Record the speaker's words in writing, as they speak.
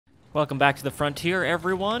Welcome back to the Frontier,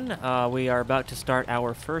 everyone. We are about to start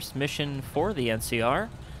our first mission for the NCR.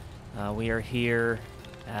 We are here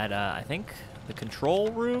at, I think, the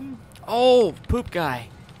control room. Oh, poop guy.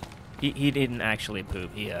 He didn't actually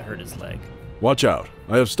poop. He hurt his leg. Watch out.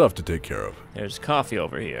 I have stuff to take care of. There's coffee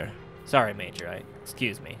over here. Sorry, Major.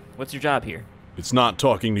 Excuse me. What's your job here? It's not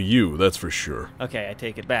talking to you, that's for sure. Okay, I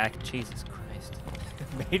take it back. Jesus Christ.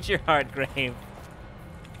 Major Hardgrave.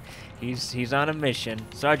 He's on a mission.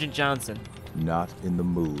 Sergeant Johnson. Not in the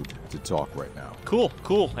mood to talk right now. Cool.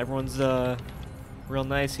 Everyone's real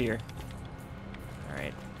nice here. All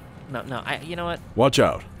right. No. You know what? Watch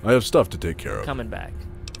out. I have stuff to take care of. Coming back.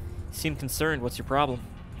 You seem concerned. What's your problem?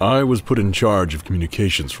 I was put in charge of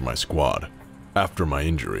communications for my squad after my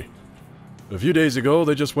injury. A few days ago,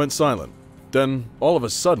 they just went silent. Then, all of a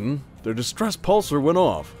sudden, their distress pulsar went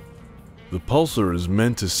off. The pulsar is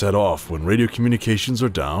meant to set off when radio communications are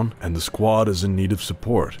down and the squad is in need of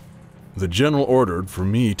support. The general ordered for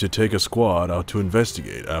me to take a squad out to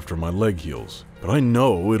investigate after my leg heals, but I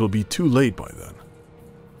know it'll be too late by then.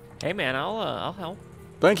 Hey man, I'll help.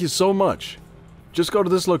 Thank you so much. Just go to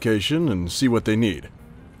this location and see what they need.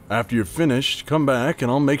 After you're finished, come back and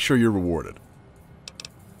I'll make sure you're rewarded.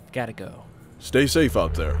 Gotta go. Stay safe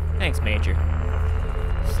out there. Thanks, Major.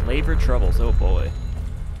 Slaver troubles, oh boy.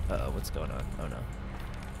 Uh-oh, what's going on? Oh no.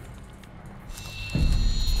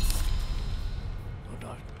 Oh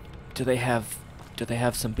no. Do they have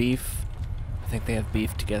some beef? I think they have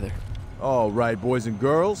beef together. All right, boys and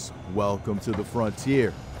girls, welcome to the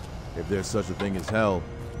Frontier. If there's such a thing as hell,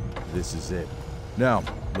 this is it. Now,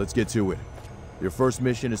 let's get to it. Your first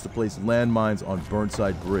mission is to place landmines on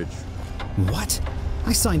Burnside Bridge. What?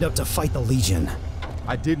 I signed up to fight the Legion.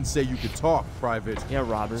 I didn't say you could talk, Private. Yeah,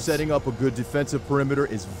 Roberts. Setting up a good defensive perimeter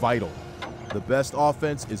is vital. The best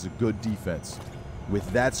offense is a good defense.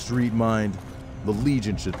 With that street mind, the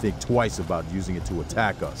Legion should think twice about using it to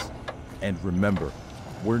attack us. And remember,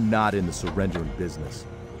 we're not in the surrendering business.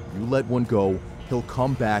 You let one go, he'll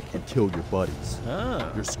come back and kill your buddies.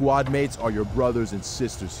 Your squad mates are your brothers and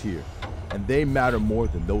sisters here, and they matter more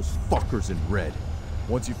than those fuckers in red.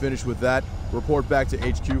 Once you finish with that, report back to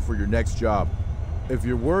HQ for your next job. If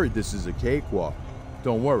you're worried this is a cakewalk,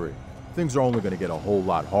 don't worry. Things are only going to get a whole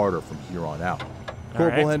lot harder from here on out.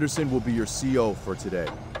 Corporal Henderson will be your CO for today.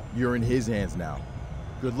 You're in his hands now.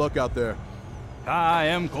 Good luck out there. I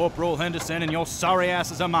am Corporal Henderson, and your sorry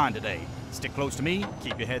asses are mine today. Stick close to me,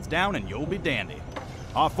 keep your heads down, and you'll be dandy.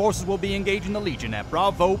 Our forces will be engaging the Legion at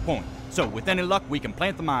Bravo Point, so with any luck we can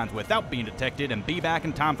plant the mines without being detected and be back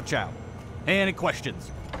in time for chow. Any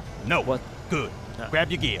questions? No. What? Good.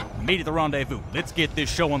 Grab your gear. Meet at the rendezvous. Let's get this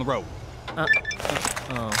show on the road.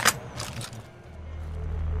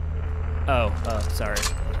 Sorry.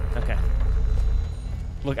 Okay.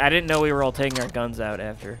 Look, I didn't know we were all taking our guns out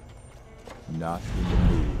after. Not in the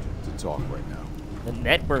mood to talk right now. The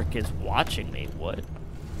network is watching me. What?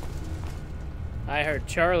 I heard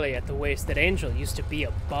Charlie at the Wasted Angel used to be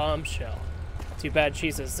a bombshell. Too bad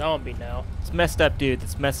she's a zombie now. It's messed up, dude.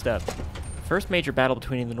 It's messed up. First major battle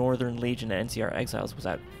between the Northern Legion and NCR exiles was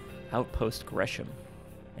at Outpost Gresham.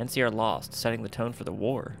 NCR lost, setting the tone for the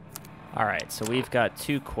war. Alright, so we've got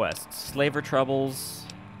two quests. Slaver Troubles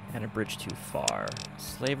and A Bridge Too Far.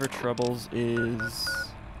 Slaver Troubles is...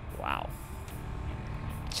 wow.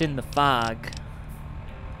 It's in the fog.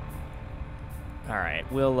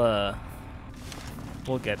 Alright, we'll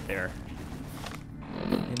get there.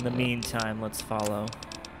 In the meantime, let's follow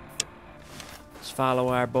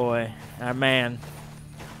our boy, our man,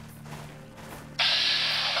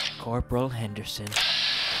 Corporal Henderson.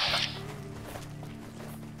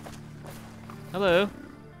 Hello.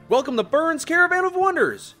 Welcome to Burns' Caravan of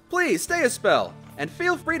Wonders. Please stay a spell, and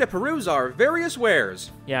feel free to peruse our various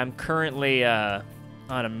wares. Yeah, I'm currently on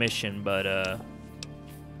a mission, but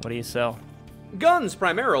what do you sell? Guns,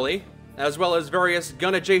 primarily, as well as various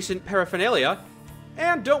gun-adjacent paraphernalia,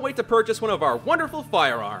 and don't wait to purchase one of our wonderful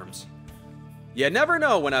firearms. You never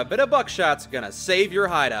know when a bit of buckshot's gonna save your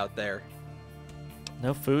hide out there.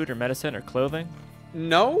 No food or medicine or clothing?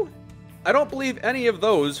 No? I don't believe any of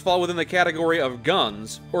those fall within the category of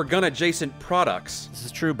guns or gun-adjacent products. This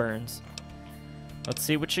is true, Burns. Let's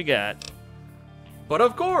see what you got. But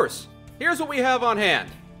of course, here's what we have on hand.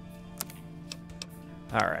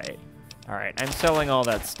 Alright, I'm selling all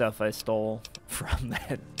that stuff I stole from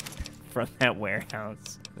that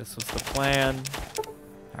warehouse. This was the plan.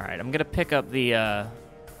 Alright, I'm gonna pick up the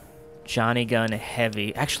Johnny Gun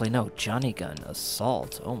Heavy. Actually, no, Johnny Gun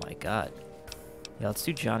Assault. Oh my god. Yeah, let's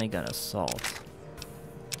do Johnny Gun Assault.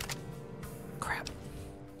 Crap.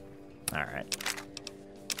 Alright.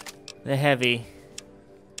 The Heavy.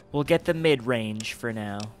 We'll get the mid-range for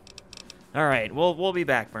now. All right, we'll be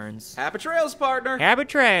back, Burns. Happy trails, partner. Happy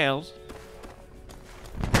trails.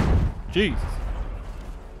 Jeez.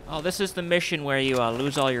 Oh, this is the mission where you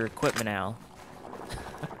lose all your equipment, Al.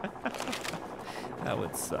 That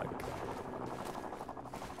would suck.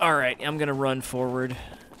 All right, I'm gonna run forward.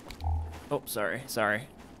 Oh, sorry.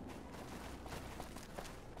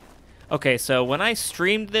 Okay, so when I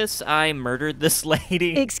streamed this, I murdered this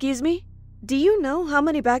lady. Excuse me? Do you know how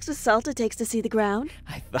many bags of salt it takes to see the ground?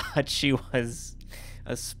 I thought she was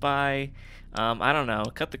a spy. I don't know.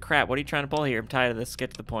 Cut the crap. What are you trying to pull here? I'm tired of this. Get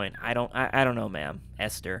to the point. I don't know, ma'am.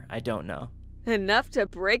 Esther, I don't know. Enough to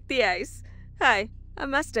break the ice. Hi,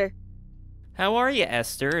 I'm Esther. How are you,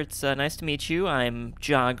 Esther? It's nice to meet you. I'm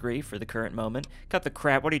Jogri for the current moment. Cut the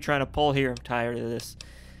crap. What are you trying to pull here? I'm tired of this.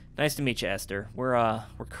 Nice to meet you, Esther. We're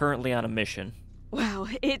currently on a mission. Wow,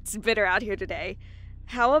 it's bitter out here today.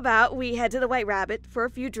 How about we head to the White Rabbit for a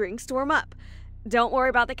few drinks to warm up? Don't worry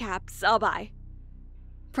about the caps. I'll buy.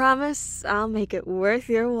 Promise I'll make it worth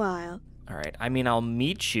your while. All right. I mean, I'll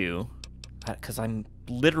meet you because I'm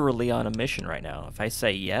literally on a mission right now. If I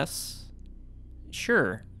say yes,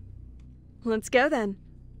 sure. Let's go then.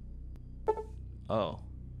 Oh.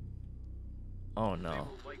 Oh, no.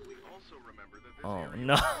 Oh,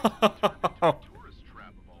 no.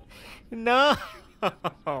 No.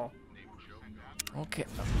 Okay.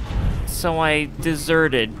 So I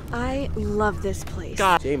deserted. I love this place.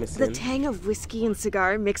 God. The tang of whiskey and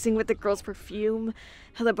cigar mixing with the girl's perfume.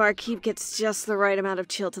 How the barkeep gets just the right amount of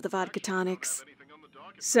chill to the vodka tonics.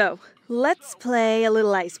 So, let's play a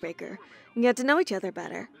little icebreaker. Get to know each other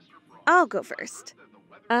better. I'll go first.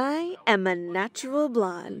 I am a natural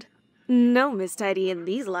blonde. No mistidy in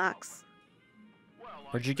these locks.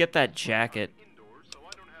 Where'd you get that jacket?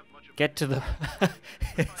 Get to the...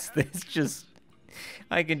 Is this just...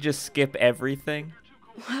 I can just skip everything?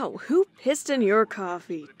 Wow, who pissed in your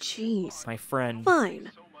coffee? Jeez. My friend.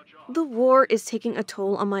 Fine. The war is taking a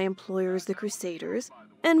toll on my employers, the Crusaders,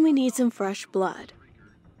 and we need some fresh blood.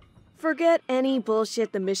 Forget any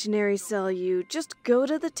bullshit the missionaries sell you. Just go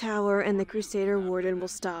to the tower and the Crusader Warden will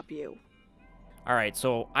stop you. Alright,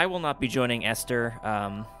 so I will not be joining Esther,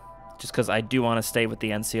 just because I do want to stay with the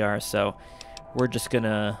NCR, so we're just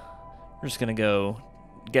gonna go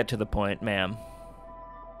get to the point, ma'am.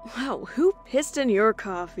 Wow, who pissed in your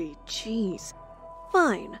coffee? Jeez.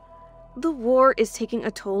 Fine. The war is taking a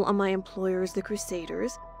toll on my employers, the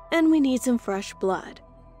Crusaders, and we need some fresh blood.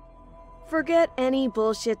 Forget any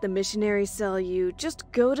bullshit the missionaries sell you.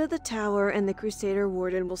 Just go to the tower and the Crusader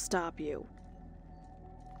Warden will stop you.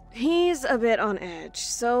 He's a bit on edge,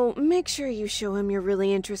 so make sure you show him you're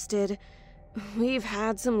really interested. We've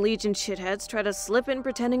had some Legion shitheads try to slip in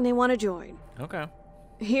pretending they want to join. Okay.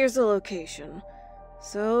 Here's the location.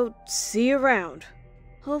 So, see you around.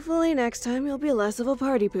 Hopefully next time you'll be less of a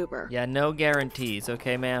party pooper. Yeah, no guarantees,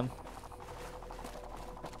 okay, ma'am?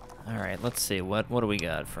 Alright, let's see. What do we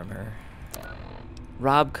got from her?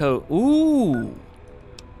 Robco. Ooh!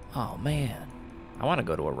 Oh, man. I want to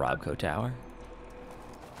go to a Robco tower.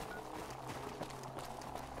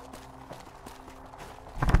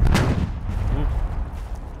 Ooh.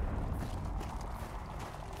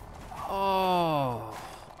 Oh.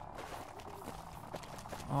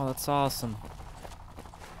 Oh, that's awesome.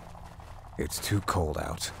 It's too cold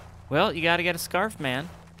out. Well, you gotta get a scarf, man.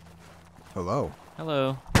 Hello.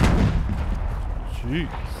 Hello. Jeez.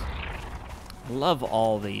 Love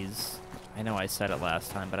all these. I know I said it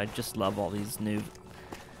last time, but I just love all these new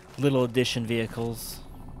little edition vehicles.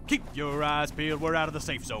 Keep your eyes peeled. We're out of the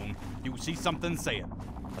safe zone. You see something, say it.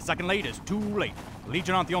 A second late is too late.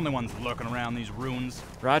 Legion aren't the only ones lurking around these ruins.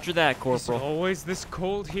 Roger that, Is it Corporal. always this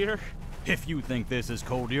cold here? If you think this is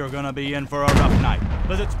cold, you're gonna be in for a rough night.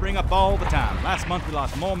 Blizzards spring up all the time. Last month we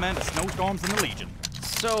lost more men to snowstorms than the Legion.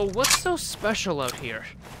 So, what's so special out here?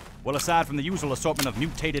 Well, aside from the usual assortment of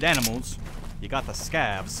mutated animals, you got the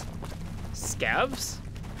scavs. Scavs?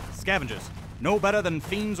 Scavengers. No better than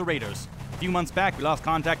fiends or raiders. A few months back, we lost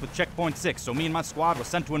contact with Checkpoint 6, so me and my squad were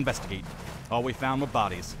sent to investigate. All we found were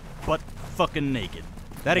bodies. Butt fucking naked.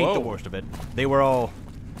 That ain't the worst of it. They were all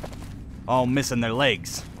missing their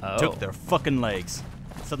legs. Oh. Took their fucking legs.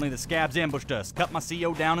 Suddenly the scabs ambushed us, cut my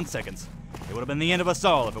CO down in seconds. It would have been the end of us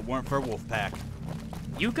all if it weren't for a wolf pack.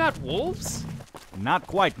 You got wolves? Not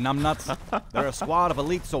quite, numbnuts. They're a squad of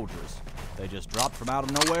elite soldiers. They just dropped from out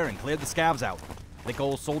of nowhere and cleared the scabs out. Think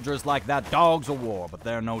old soldiers like that dogs of war, but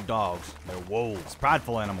they're no dogs. They're wolves,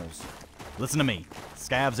 prideful animals. Listen to me.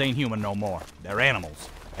 Scabs ain't human no more. They're animals.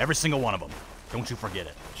 Every single one of them. Don't you forget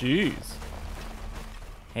it. Jeez.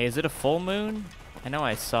 Hey, is it a full moon? I know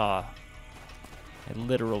I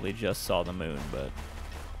literally just saw the moon, but...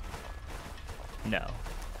 No.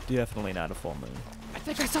 Definitely not a full moon. I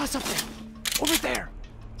think I saw something. Over there.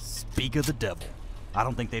 Speak of the devil. I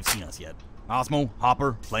don't think they've seen us yet. Osmo,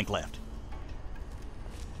 Hopper, flank left.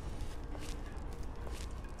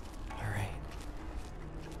 All right.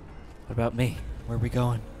 What about me? Where are we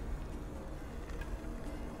going?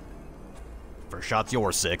 First shot's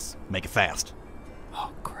yours, 6. Make it fast.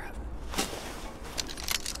 Oh, crap.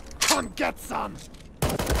 Come get some.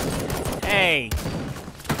 Hey!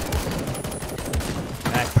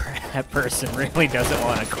 That person really doesn't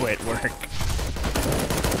want to quit work.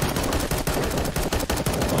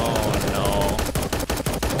 Oh, no.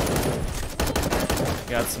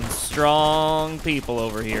 Got some strong people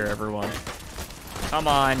over here, everyone. Come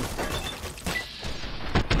on.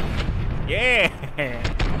 Yeah!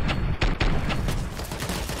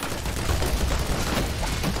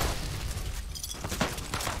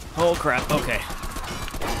 Oh, crap. Okay.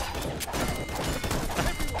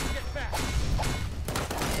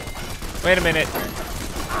 Wait a minute.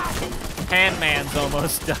 Pan-Man's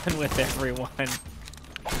almost done with everyone.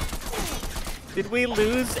 Did we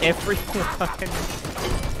lose everyone?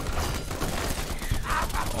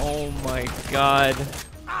 Oh my god.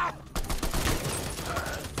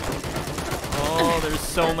 Oh, there's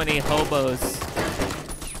so many hobos.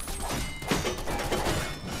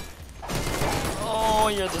 Oh,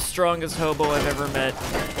 you're the strongest hobo I've ever met.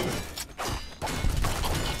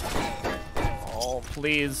 Oh,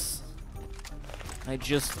 please. I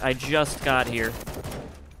just got here.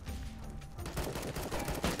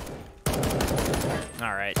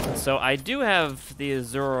 Alright, so I do have the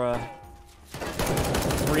Asurah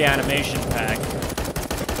Reanimation pack.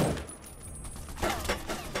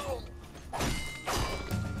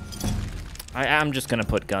 I'm just gonna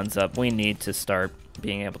put guns up. We need to start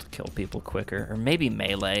being able to kill people quicker. Or maybe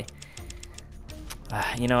melee.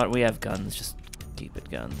 You know what? We have guns. Just keep it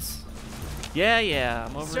guns. Yeah,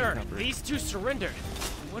 I'm over. Sir, these two surrendered.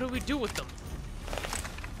 What do we do with them?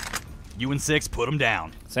 You and 6, put them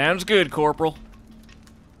down. Sounds good, Corporal.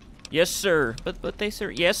 Yes, sir. But they, sir.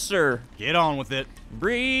 Yes, sir. Get on with it.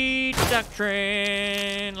 Breach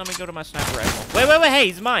doctrine. Let me go to my sniper rifle. Wait. Hey,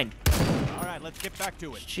 he's mine. All right, let's get back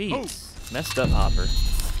to it. Jeez. Move. Messed up, Hopper.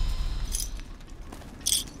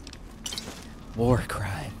 War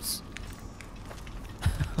crimes.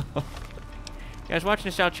 You guys watching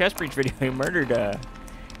this out ChestBreach video? He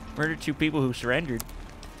murdered 2 people who surrendered.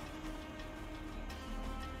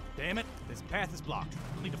 Damn it, this path is blocked.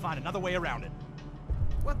 We'll need to find another way around it.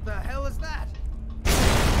 What the hell is that?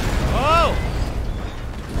 Oh!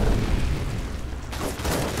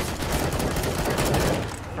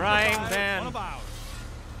 Frying pan. One of ours.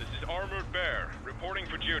 This is Armored Bear, reporting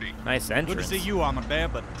for duty. Nice entrance. Good to see you, Armored Bear,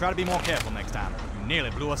 but try to be more careful next time. You nearly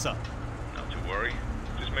blew us up. Not to worry.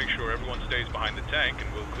 Just make sure everyone stays behind the tank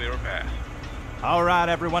and we'll clear a path. All right,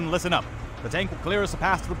 everyone, listen up. The tank will clear us a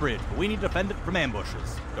path to the bridge, but we need to defend it from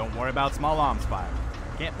ambushes. Don't worry about small arms fire.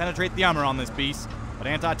 Can't penetrate the armor on this beast, but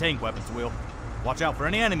anti-tank weapons will. Watch out for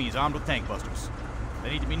any enemies armed with tank busters.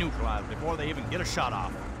 They need to be neutralized before they even get a shot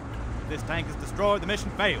off. If this tank is destroyed, the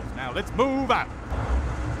mission fails. Now let's move out.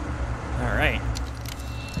 All right.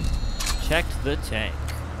 Checked the tank.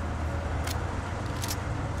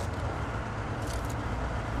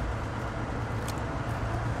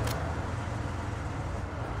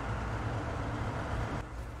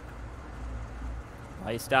 Why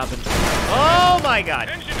are you stopping? Oh my god!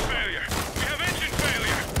 Engine failure! We have engine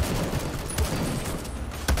failure!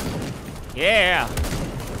 Yeah!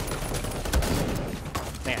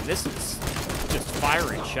 Man, this is just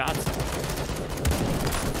firing shots.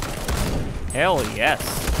 Hell yes.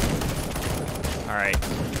 Alright.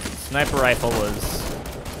 Sniper rifle was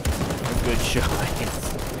a good choice.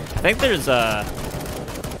 I think there's a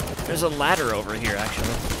ladder over here,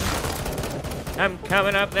 actually. I'm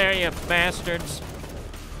coming up there, you bastards.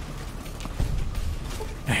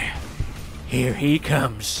 Here he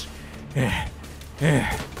comes. Hey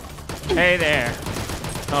there.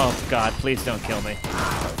 Oh god, please don't kill me.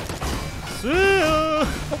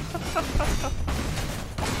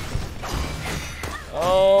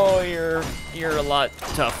 Oh, you're a lot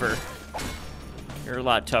tougher. You're a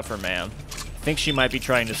lot tougher, ma'am. I think she might be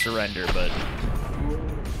trying to surrender, but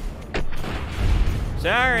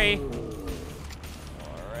sorry.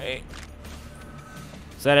 All right.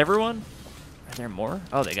 Is that everyone? Are there more?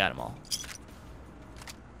 Oh, they got them all.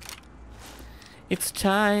 It's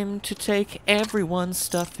time to take everyone's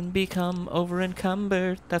stuff and become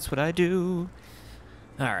over-encumbered. That's what I do.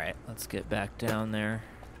 Alright, let's get back down there.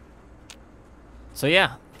 So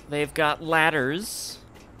yeah, they've got ladders.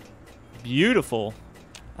 Beautiful.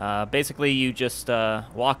 Basically, you just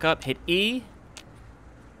walk up, hit E,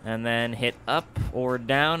 And then hit up or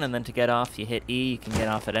down, and then to get off, you hit E. You can get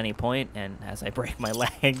off at any point, and as I break my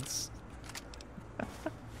legs,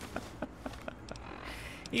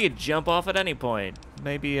 you could jump off at any point.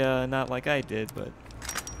 Maybe not like I did, but...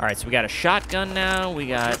 Alright, so we got a shotgun now. We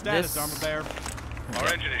got this. Armor bearer. Our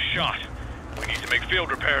engine is shot. We need to make field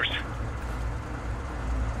repairs.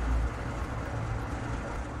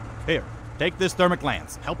 Here, take this thermic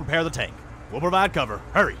lance. Help repair the tank. We'll provide cover.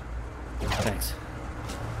 Hurry. Thanks.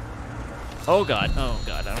 Oh god, I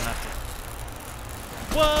don't have to.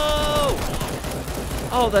 Whoa!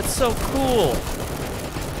 Oh, that's so cool.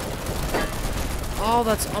 Oh,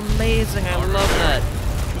 that's amazing. I love that.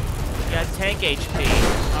 You got tank HP.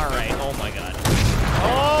 Alright, oh my god.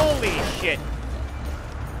 Holy shit.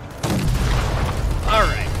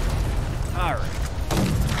 Alright. Alright.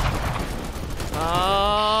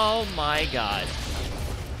 Oh my god.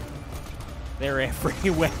 They're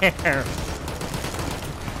everywhere.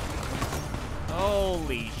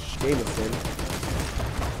 Holy shit.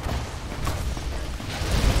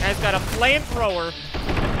 Guy's got a flamethrower.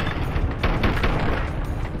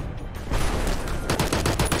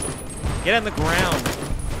 Get on the ground.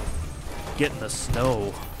 Get in the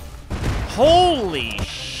snow. Holy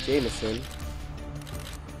shit. Jameson.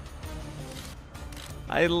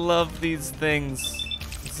 I love these things.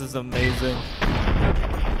 This is amazing.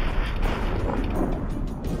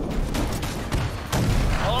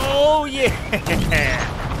 Oh yeah!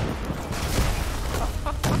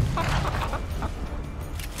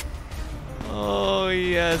 Oh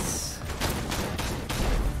yes.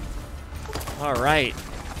 All right.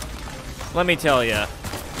 Let me tell you,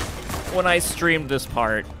 when I streamed this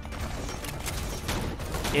part,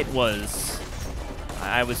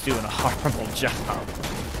 I was doing a horrible job.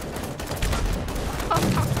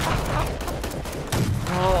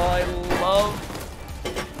 Oh,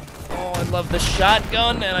 I love the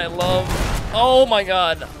shotgun, and oh my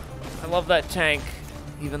god, I love that tank,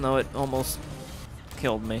 even though it almost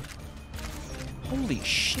killed me. Holy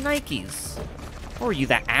shnikes. What are you,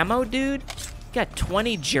 the ammo dude? You got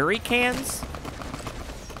 20 jerry cans?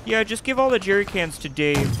 Yeah, just give all the jerry cans to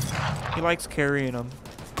Dave. He likes carrying them.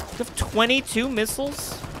 You have 22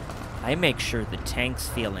 missiles? I make sure the tank's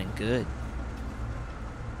feeling good.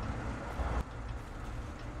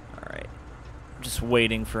 Alright. I'm just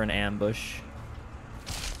waiting for an ambush.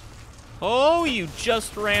 Oh, you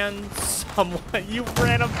just ran someone. You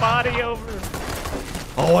ran a body over.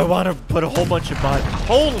 Oh, I want to put a whole bunch of bodies.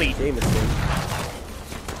 Holy Jameson.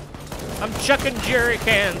 I'm chucking jerry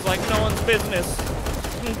cans like no one's business.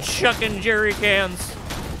 I'm chucking jerry cans.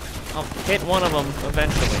 I'll hit one of them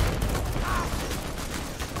eventually.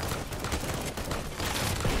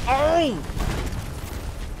 Oh!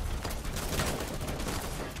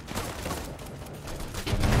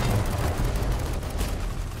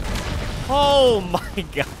 Oh my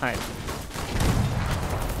god.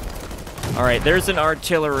 Alright, there's an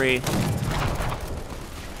artillery.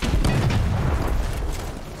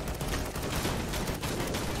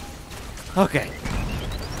 Okay.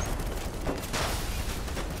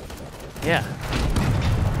 Yeah.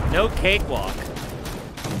 No cakewalk.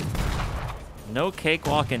 No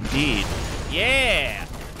cakewalk indeed. Yeah!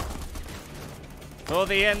 Oh,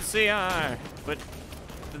 the NCR. But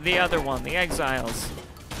the other one, the Exiles.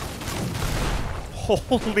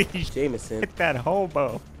 Holy Jameson. Hit that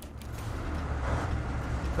hobo.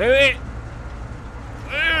 Wait.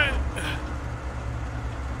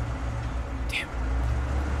 Damn.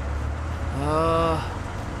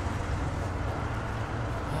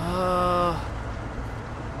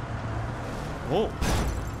 Whoa.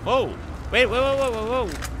 Whoa. Wait, whoa.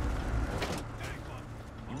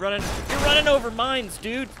 You're running over mines,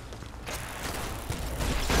 dude.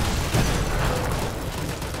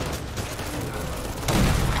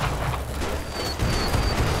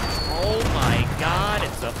 Oh my god,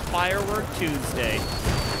 it's a firework Tuesday.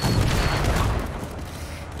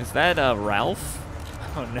 Is that Ralph?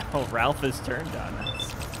 Oh no, Ralph has turned on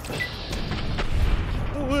us.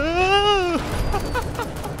 Whoa!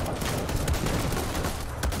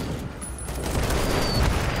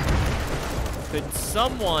 Could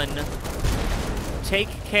someone take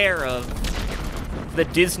care of the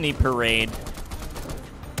Disney parade?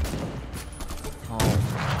 Oh.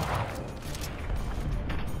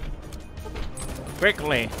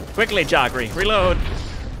 Quickly, Joggery, reload.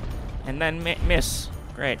 And then miss.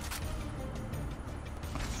 Great.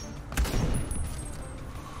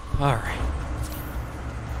 All right.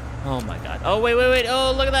 Oh my god. Oh, wait.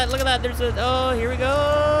 Oh, look at that. There's a, oh, here we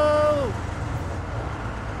go.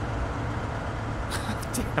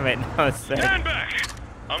 Damn it, no, it's Stand back!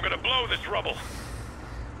 I'm gonna blow this rubble.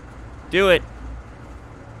 Do it.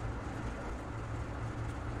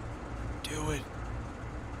 Do it.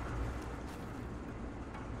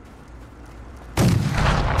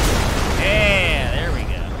 Yeah, there we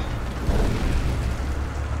go.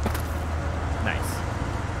 Nice.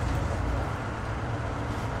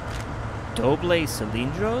 Doble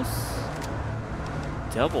cilindros?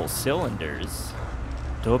 Double cylinders.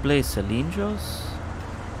 Doble cilindros?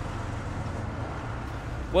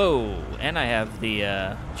 Whoa, and I have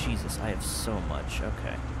the, Jesus, I have so much,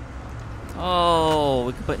 okay. Oh,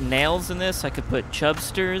 we could put nails in this. I could put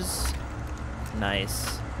chubsters.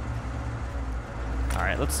 Nice.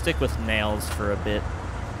 Alright, let's stick with nails for a bit.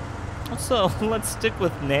 Also, let's stick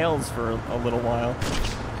with nails for a little while.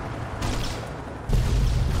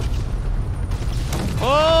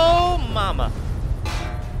 Oh, mama.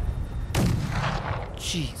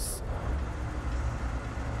 Jeez.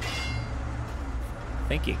 I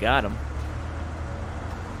think you got him.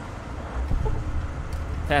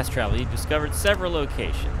 Fast travel, you discovered several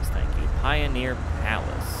locations. Thank you. Pioneer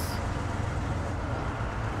Palace.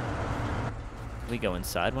 We go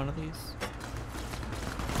inside one of these?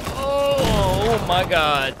 Oh my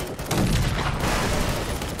god.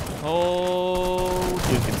 Oh,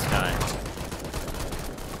 Dukenstein.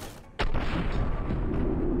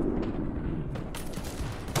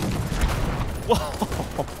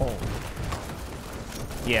 Whoa.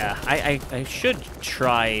 Yeah, I should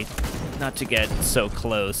try not to get so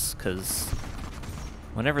close, because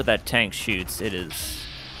whenever that tank shoots, it is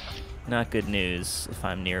not good news if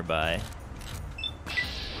I'm nearby.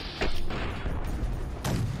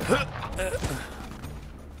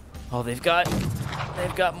 Oh, they've got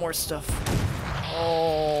more stuff.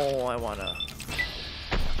 Oh, I wanna.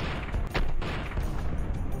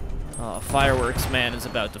 Oh, fireworks man is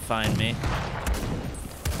about to find me.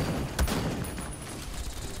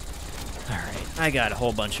 Alright, I got a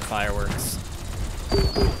whole bunch of fireworks.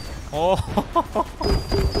 Oh,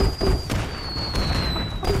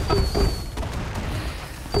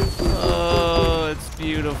 oh, it's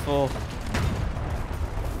beautiful.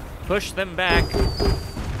 Push them back. Push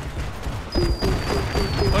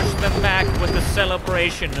them back with the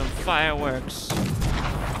celebration of fireworks.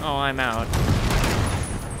 Oh, I'm out.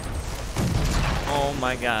 Oh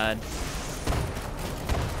my god.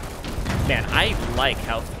 Man, I like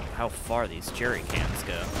how far these jerry cans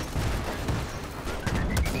go.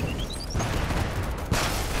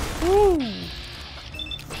 Woo!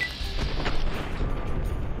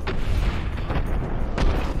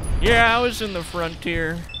 Yeah, I was in the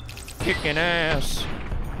frontier, kicking ass.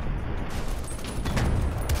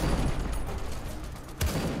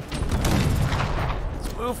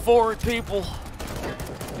 Let's move forward, people.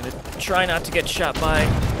 Gonna try not to get shot by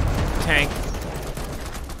tank.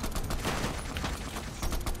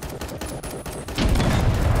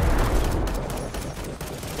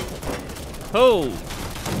 Oh!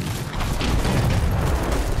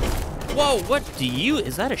 Whoa, what do you...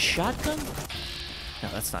 Is that a shotgun? No,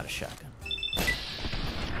 that's not a shotgun.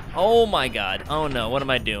 Oh my god. Oh no, what am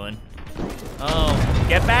I doing? Oh,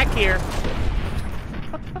 get back here.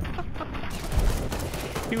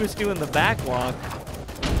 He was doing the back walk.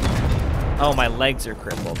 Oh, my legs are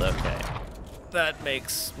crippled, okay. That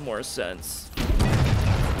makes more sense.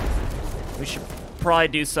 We should probably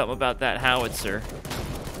do something about that howitzer.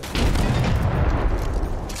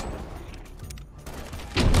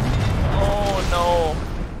 Oh no.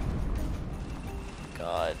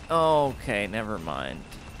 God. Okay, never mind.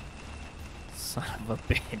 Son of a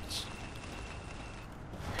bitch.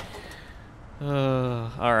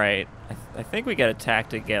 Alright. I think we got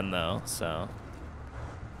attacked again, though, so...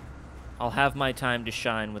 I'll have my time to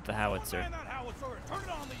shine with the howitzer.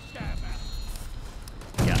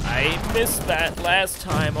 Yeah, I missed that last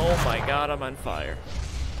time. Oh my god, I'm on fire.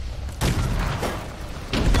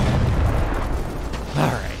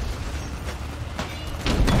 Alright.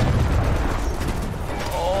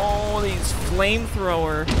 Oh, these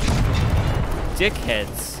flamethrower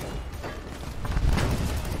dickheads.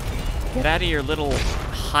 Get out of your little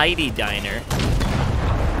Heidi diner.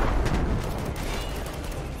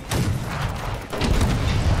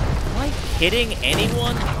 Am I hitting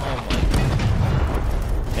anyone? Oh my.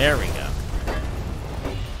 There we go.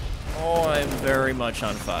 Oh, I'm very much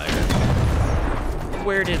on fire.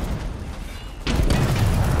 Where did...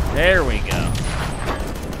 There we go.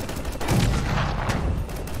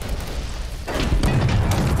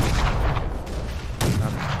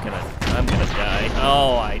 I'm gonna die.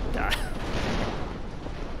 Oh, I died.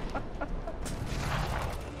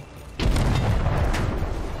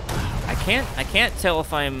 I can't tell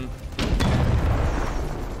if I'm...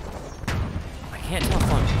 I can't tell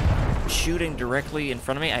if I'm shooting directly in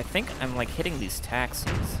front of me. I think I'm like hitting these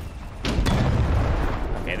taxis.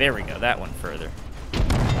 Okay, Okay, there we go. That one further.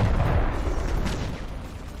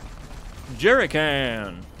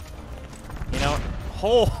 Jerrycan! You know,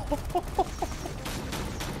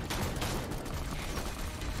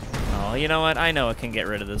 Oh, you know what? I know it can get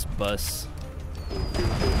rid of this bus.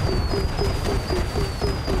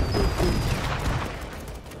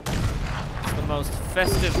 It's the most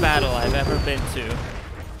festive battle I've ever been to.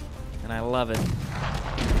 And I love it.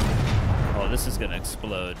 Oh, this is gonna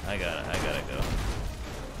explode. I gotta go.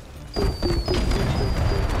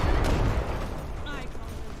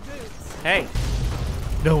 Hey!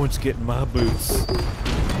 No one's getting my boots.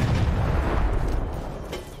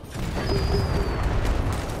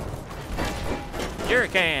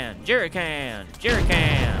 Jerrycan! Jerrycan!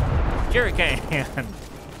 Jerrycan! Jerrycan!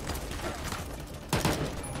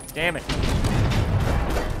 Damn it.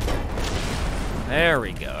 There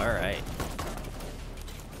we go, alright.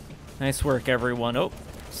 Nice work, everyone. Oh,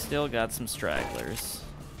 still got some stragglers.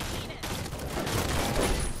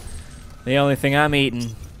 The only thing I'm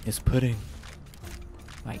eating is pudding.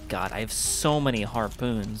 My god, I have so many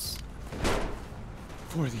harpoons.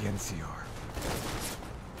 For the NCR.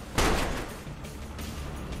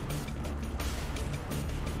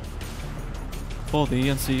 For the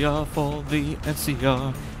NCR, for the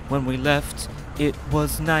NCR. When we left, it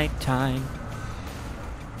was nighttime.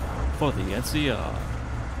 For the NCR.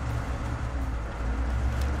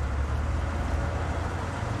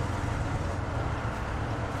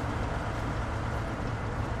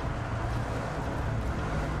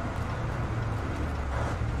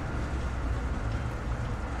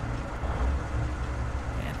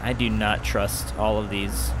 Man, I do not trust all of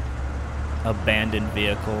these abandoned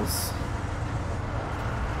vehicles.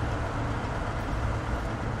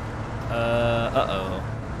 Uh-oh.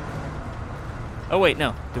 Oh, wait,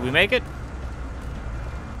 no. Did we make it?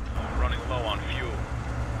 I'm running low on fuel.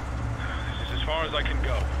 This is as far as I can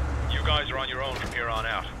go. You guys are on your own from here on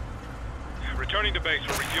out. Returning to base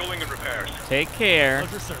for refueling and repairs. Take care.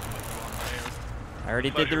 Pleasure serving with you on repairs. I already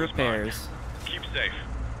did the repairs. Keep safe.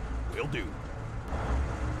 Will do.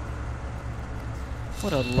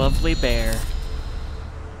 What a lovely bear.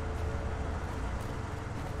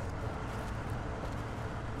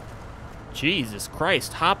 Jesus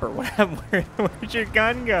Christ, Hopper, where'd your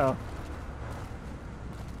gun go?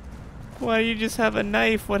 Why do you just have a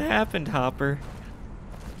knife? What happened, Hopper?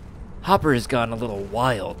 Hopper has gone a little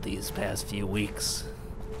wild these past few weeks.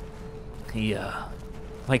 He,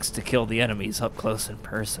 likes to kill the enemies up close and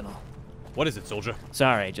personal. What is it, soldier?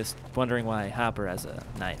 Sorry, just wondering why Hopper has a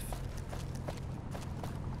knife.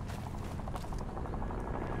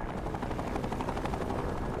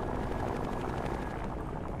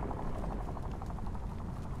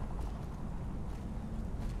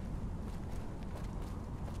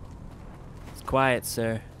 Quiet,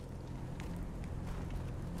 sir.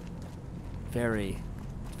 Very,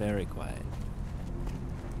 very quiet.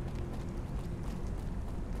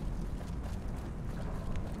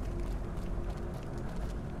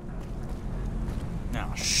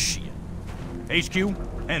 Now, shit. HQ,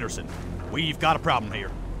 Henderson, we've got a problem here.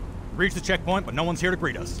 Reached the checkpoint, but no one's here to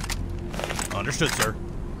greet us. Understood, sir.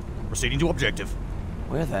 Proceeding to objective.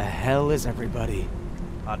 Where the hell is everybody?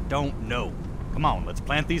 I don't know. Come on, let's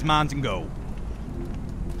plant these mines and go.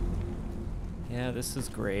 Yeah, this is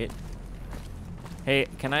great. Hey,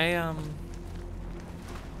 can I,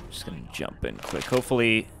 just gonna jump in quick.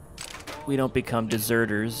 Hopefully, we don't become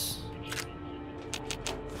deserters.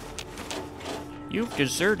 You've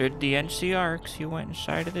deserted the NCR because you went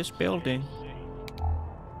inside of this building.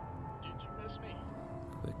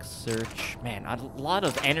 Quick search. Man, a lot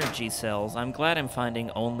of energy cells. I'm glad I'm finding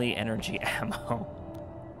only energy ammo.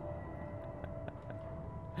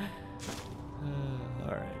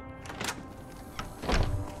 Alright.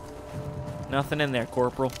 Nothing in there,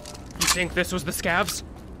 Corporal. You think this was the scavs?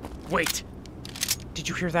 Wait. Did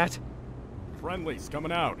you hear that? Friendly's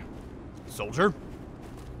coming out. Soldier?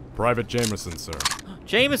 Private Jameson, sir.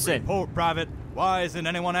 Jameson! Report, Private. Why isn't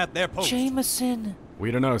anyone at their post? Jameson!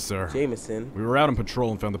 We don't know, sir. Jameson. We were out on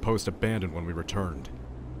patrol and found the post abandoned when we returned.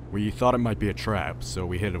 We thought it might be a trap, so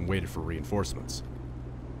we hid and waited for reinforcements.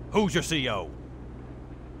 Who's your CO?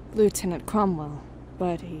 Lieutenant Cromwell,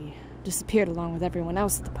 but he disappeared along with everyone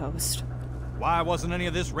else at the post. Why wasn't any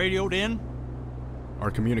of this radioed in?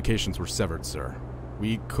 Our communications were severed, sir.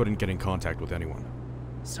 We couldn't get in contact with anyone.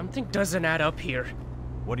 Something doesn't add up here.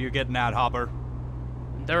 What are you getting at, Hopper?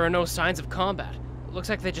 There are no signs of combat. It looks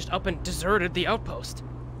like they just up and deserted the outpost.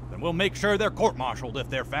 Then we'll make sure they're court-martialed if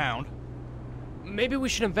they're found. Maybe we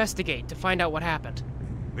should investigate to find out what happened.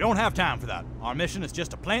 We don't have time for that. Our mission is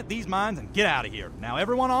just to plant these mines and get out of here. Now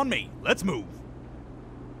everyone on me. Let's move.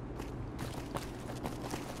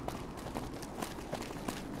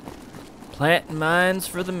 Planting mines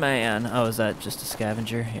for the man. Oh, is that just a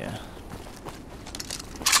scavenger? Yeah.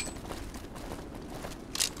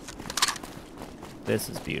 This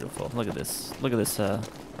is beautiful. Look at this. Look at this, this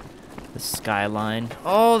skyline.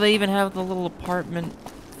 Oh, they even have the little apartment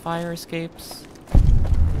fire escapes.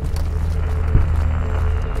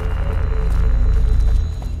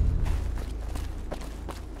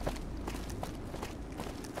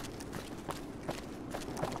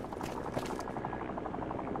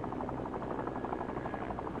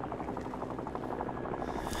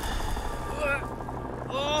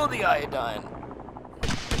 Oh, the iodine.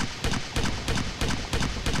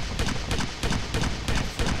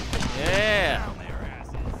 Yeah.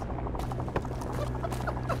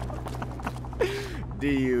 Do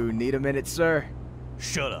you need a minute, sir?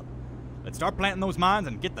 Shut up. Let's start planting those mines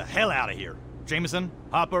and get the hell out of here. Jameson,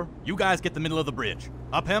 Hopper, you guys get the middle of the bridge.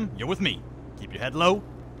 Upham, you're with me. Keep your head low.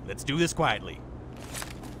 Let's do this quietly.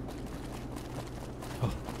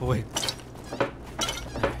 Oh, wait.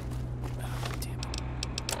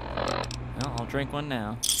 Well, I'll drink one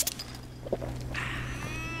now.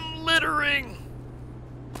 Littering!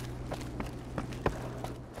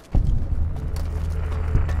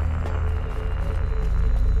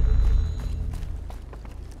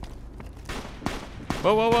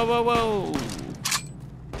 Whoa, whoa, whoa, whoa, whoa!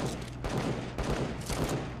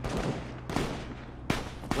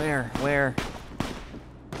 Where?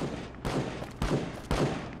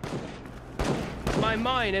 My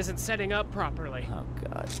mine isn't setting up properly. Oh,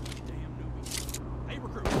 God. Hey,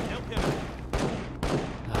 recruit, help him.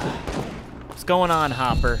 What's going on,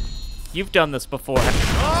 Hopper? You've done this before.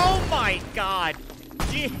 Oh, my God!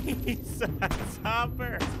 Jesus,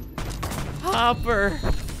 Hopper! Hopper!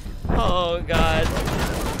 Oh, God.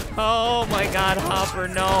 Oh, my God, Hopper,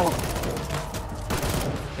 no.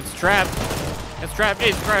 It's trapped. It's trapped,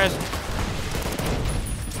 Jesus Christ.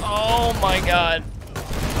 Oh, my God.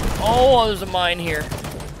 Oh, there's a mine here.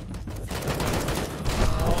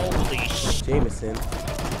 Holy shit. Jameson.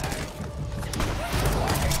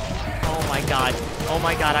 Oh, my God. Oh,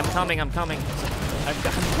 my God, I'm coming. I'm coming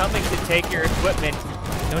to take your equipment.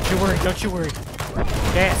 Don't you worry.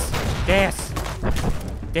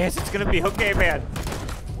 Gas, it's gonna be okay, man.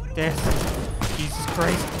 Jesus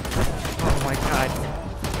Christ. Oh my God.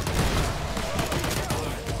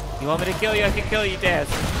 You want me to kill you? I can kill you, Daz.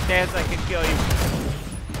 I can kill you.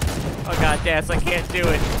 Oh God, Daz, I can't do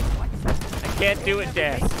it. I can't do it,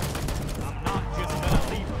 Daz.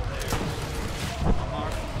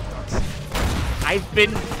 I've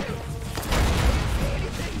been...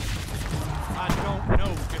 I don't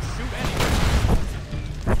know. Just shoot anyone.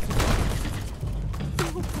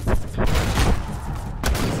 This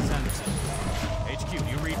is Anderson. HQ, do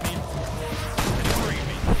you read me? Can you read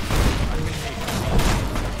me?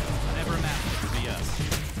 I never imagined it would be us.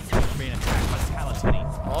 We're being attacked by Palatini.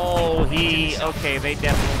 Oh, okay, they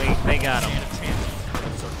got him.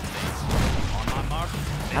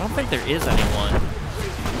 I don't think there is anyone.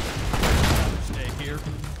 Stay here.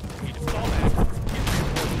 We need to fall back. Get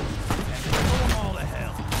reinforcements. And then blow them all to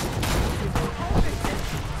hell.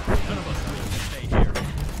 None of us will stay here.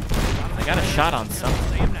 I got a shot on something.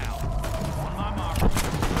 Say him now. On my mark.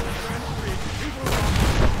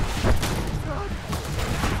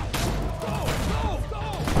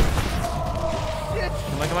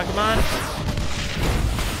 Come on.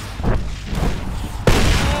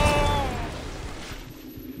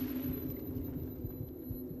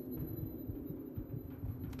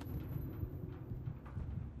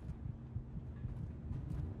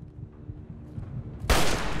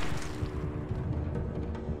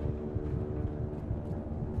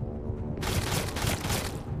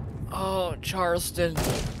 Oh, Charleston.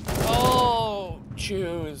 Oh,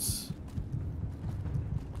 choose.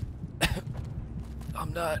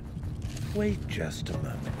 I'm not. Wait just a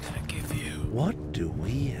moment. Gonna give you. What do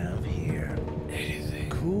we have here? Anything.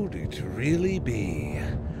 Could it really be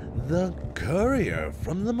the courier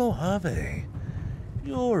from the Mojave?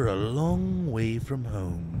 You're a long way from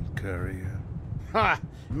home, courier. Ha!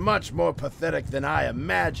 Much more pathetic than I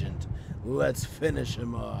imagined. Let's finish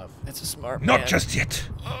him off. That's a smart man. Not just yet.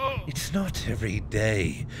 It's not every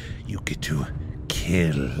day you get to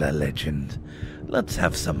kill a legend. Let's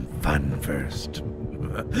have some fun first.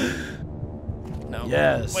 No.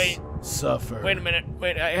 Yes. Wait. Suffer. Wait a minute.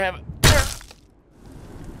 Wait, I have.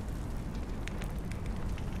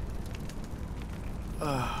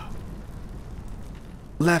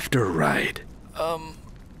 Left or right?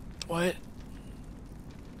 What?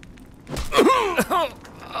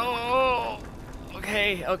 Oh.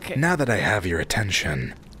 Okay. Now that I have your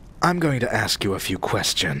attention, I'm going to ask you a few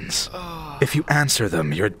questions. If you answer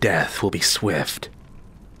them, your death will be swift.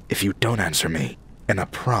 if you don't answer me in a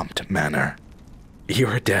prompt manner,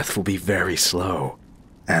 your death will be very slow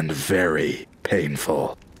and very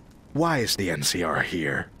painful. Why is the NCR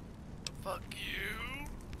here? Fuck you.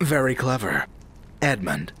 Very clever.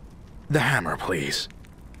 Edmund, the hammer, please.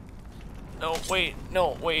 No, wait.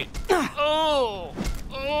 No, wait. Oh!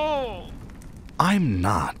 Oh! I'm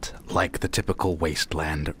not like the typical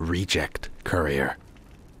wasteland reject courier.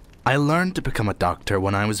 I learned to become a doctor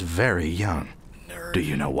when I was very young. Nerd. Do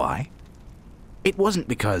you know why? It wasn't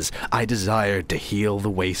because I desired to heal the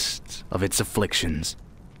wastes of its afflictions,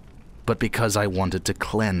 but because I wanted to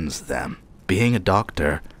cleanse them. Being a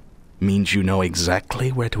doctor means you know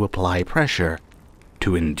exactly where to apply pressure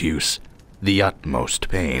to induce the utmost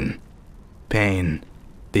pain. Pain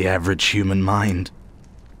the average human mind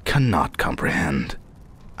cannot comprehend.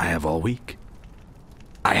 I have all week.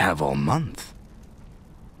 I have all month.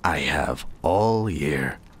 I have all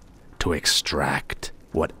year to extract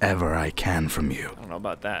whatever I can from you. I don't know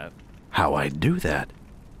about that. How I do that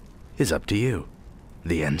is up to you.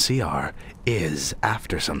 The NCR is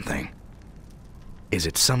after something. Is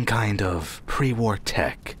it some kind of pre-war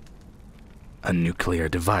tech? A nuclear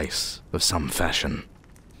device of some fashion?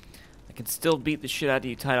 I can still beat the shit out of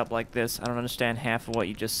you tied up like this. I don't understand half of what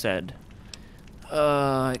you just said.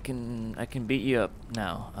 I can beat you up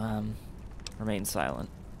now. Remain silent.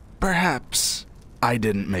 Perhaps I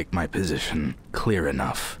didn't make my position clear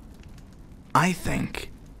enough. I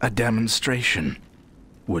think a demonstration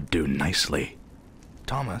would do nicely.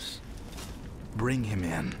 Thomas, bring him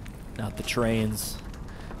in. Not the trains.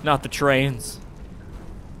 Not the trains.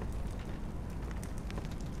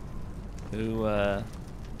 Who,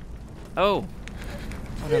 Oh!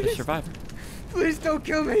 Another survivor. Please don't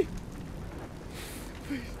kill me!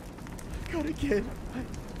 Please. I got a kid.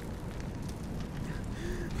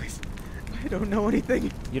 I don't know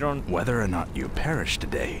anything. You don't... Whether or not you perish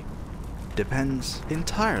today depends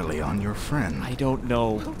entirely on your friend. I don't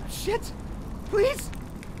know. Oh, shit! Please!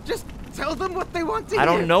 Just tell them what they want to hear. I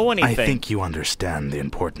don't know anything. I think you understand the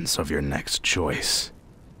importance of your next choice.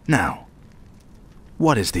 Now,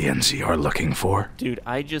 what is the NCR looking for? Dude,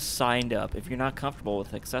 I just signed up. If you're not comfortable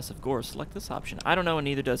with excessive gore, select this option. I don't know, and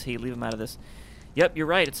neither does he. Leave him out of this. Yep, you're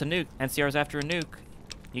right. It's a nuke. NCR's after a nuke.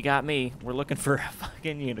 You got me. We're looking for a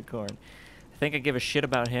fucking unicorn. I think I give a shit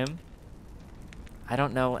about him. I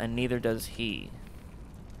don't know, and neither does he.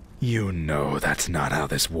 You know that's not how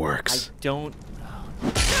this works. I don't... No!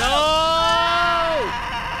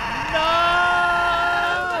 No!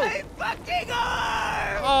 My fucking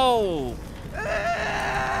arm! Oh!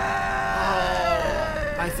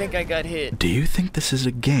 I think I got hit. Do you think this is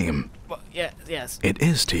a game? Well, yeah, yes. It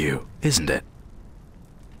is to you, isn't it?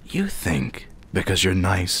 You think, because you're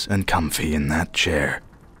nice and comfy in that chair,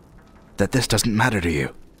 that this doesn't matter to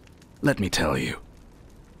you. Let me tell you,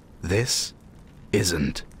 this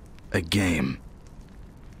isn't a game.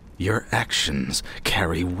 Your actions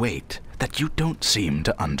carry weight that you don't seem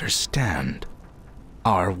to understand.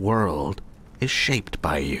 Our world is shaped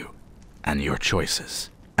by you and your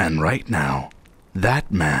choices. And right now,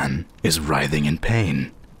 that man is writhing in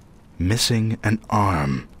pain, missing an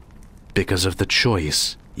arm because of the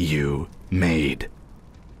choice you made.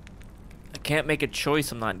 I can't make a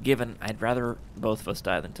choice I'm not given. I'd rather both of us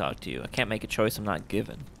die than talk to you. I can't make a choice I'm not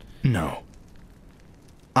given. No.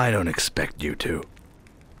 I don't expect you to.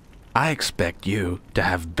 I expect you to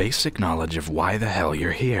have basic knowledge of why the hell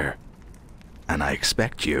you're here. And I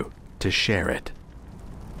expect you to share it.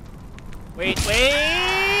 Wait!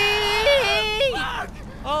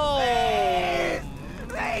 Oh!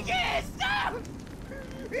 Vegas, stop!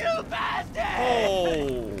 You bastard!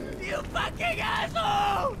 Oh! You fucking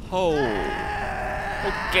asshole! Oh!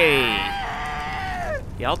 Okay.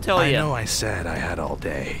 Yeah, I'll tell you. I know I said I had all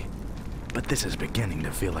day, but this is beginning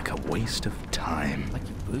to feel like a waste of time. Like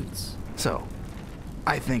your boots. So,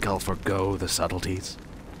 I think I'll forgo the subtleties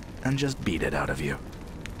and just beat it out of you.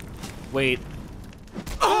 Wait.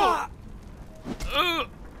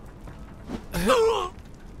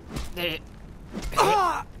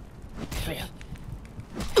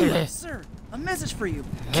 Sir, a message for you.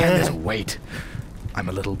 Can this wait? I'm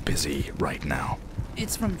a little busy right now.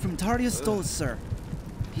 It's from Tardius Stolas, sir.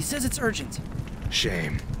 He says it's urgent.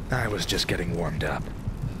 Shame. I was just getting warmed up.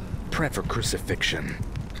 Prep for crucifixion.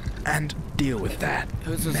 And deal with that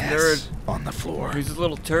Who's this mess nerd on the floor. Who's this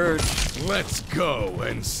little turd? Let's go,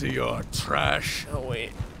 NCR trash. Oh,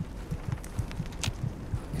 wait.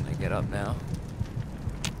 Can I get up now?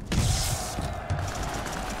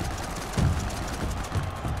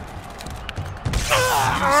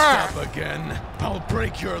 Stop again. I'll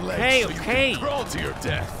break your legs so you can crawl to your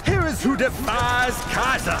death. Here is who defies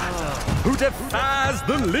Kaiser. Who defies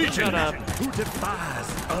the Legion. Who defies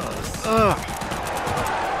us.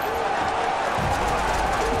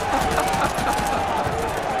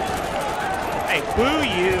 Hey, boo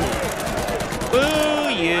you. Boo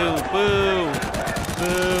you. Boo.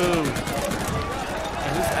 Boo. Hey,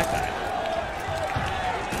 who's that guy?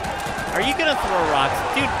 Are you gonna throw rocks?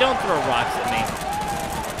 Dude, don't throw rocks at me.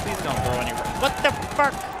 Please don't throw any rocks. What the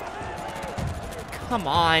fuck? Come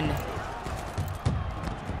on.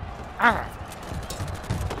 Ah.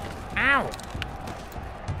 Ow.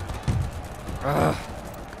 Ugh.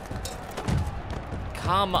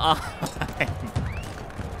 Come on.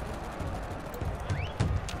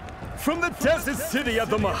 From the desert city of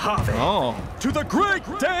the Mojave to the great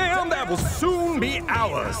dam that will soon be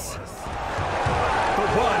ours. The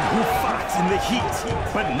one who fought in the heat,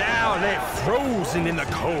 but now lay frozen in the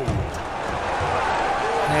cold.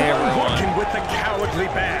 Hey, everyone. Working with the cowardly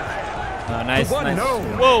bear. Nice, the one nice.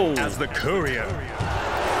 known as the courier.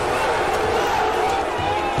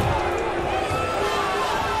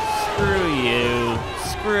 Screw you.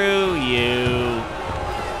 Screw you.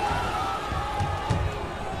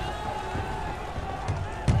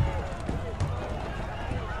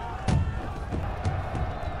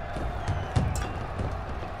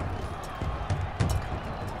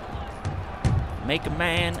 Make a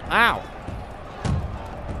man. Ow.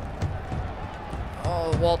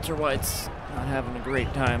 Oh, Walter White's not having a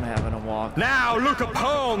great time having a walk. Now look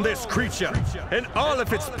upon this creature in all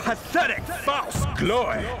of its pathetic false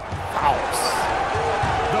glory. False.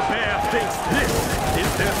 The bear thinks this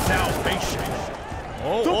is their salvation.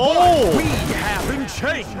 Oh, the one we have in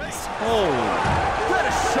chains. Oh. Let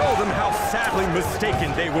us show them how sadly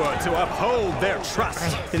mistaken they were to uphold their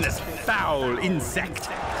trust in this foul insect.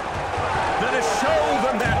 Let us show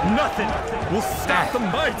them that nothing will stop the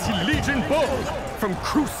mighty Legion Bull from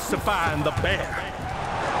crucifying the bear.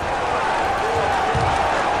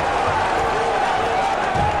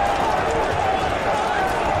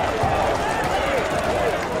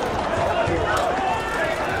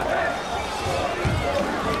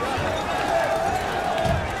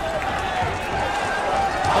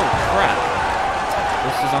 Oh, crap.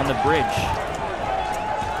 This is on the bridge.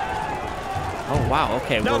 Oh, wow,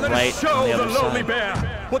 okay, now we're let right us show on the the other lowly side. bear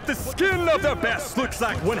what the skin of their best looks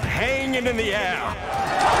like when hanging in the air.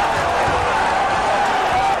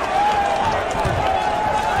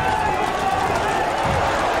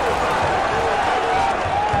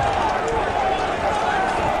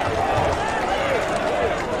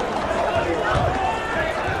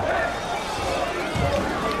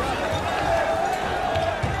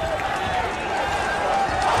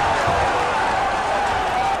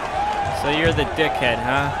 So you're the dickhead,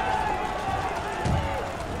 huh?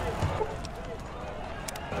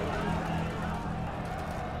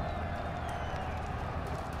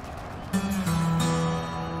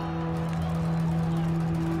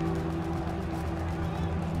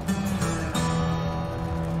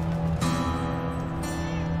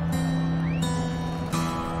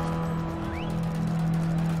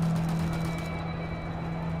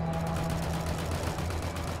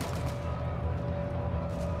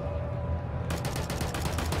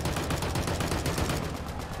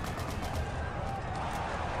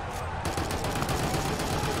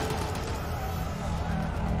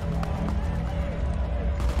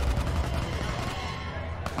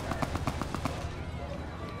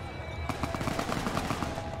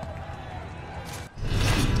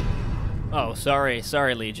 Oh, sorry,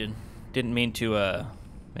 Legion. Didn't mean to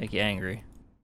make you angry.